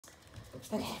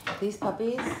Okay, these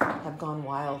puppies have gone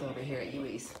wild over here at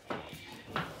Yui's.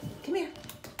 Come here.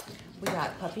 We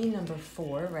got puppy number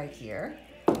 4 right here.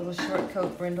 Little short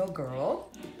coat brindle girl.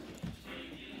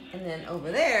 And then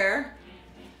over there,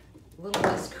 little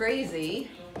Miss Crazy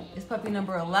is puppy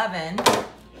number 11.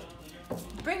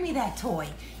 Bring me that toy.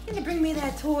 You gonna bring me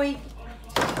that toy?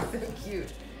 So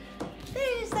cute.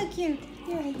 They're so cute.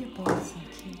 You're both so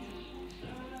cute.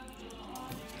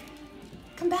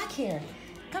 Come back here.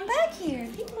 Come back here.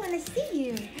 People want to see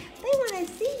you. They want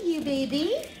to see you,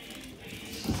 baby.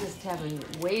 She's just having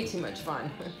way too much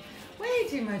fun. Way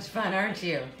too much fun, aren't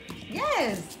you?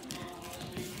 Yes.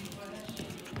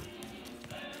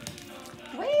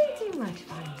 Way too much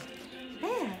fun.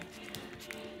 There.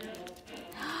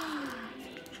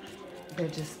 They're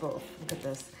just both. Look at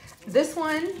this. This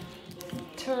one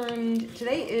turned,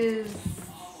 today is,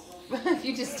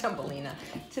 you just Tumbleina.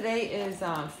 Today is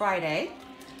Friday,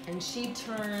 and she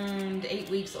turned 8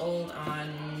 weeks old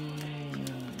on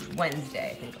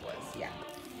Wednesday, I think it was, yeah.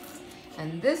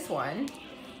 And this one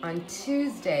on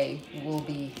Tuesday will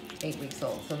be 8 weeks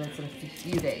old, so that's in a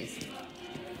few days.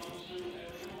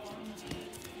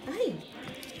 Hey,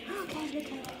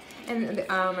 okay. And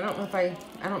I don't know if I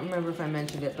don't remember if I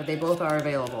mentioned it, but they both are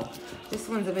available. This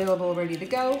one's available, ready to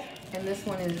go, and this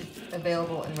one is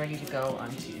available and ready to go on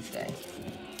Tuesday.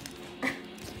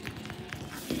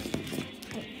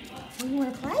 You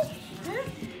want to play? Huh?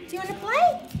 Do you want to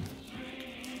play?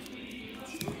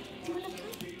 Do you want to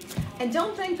play? And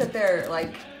don't think that they're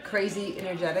like crazy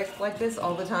energetic like this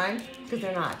all the time, because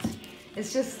they're not.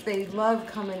 It's just they love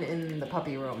coming in the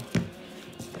puppy room.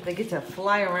 They get to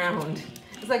fly around.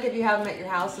 It's like if you have them at your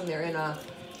house and they're in a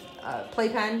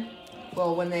playpen.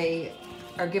 Well, when they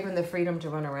are given the freedom to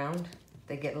run around,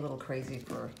 they get a little crazy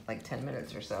for like 10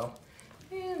 minutes or so.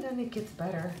 And then it gets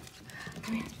better.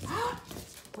 Come here.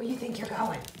 Where do you think you're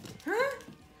going? Huh?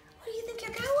 Where do you think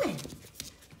you're going?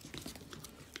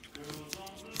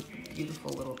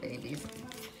 Beautiful little babies.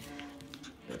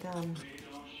 But that's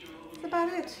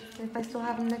about it. If I still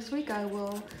have them next week, I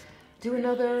will do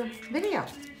another video.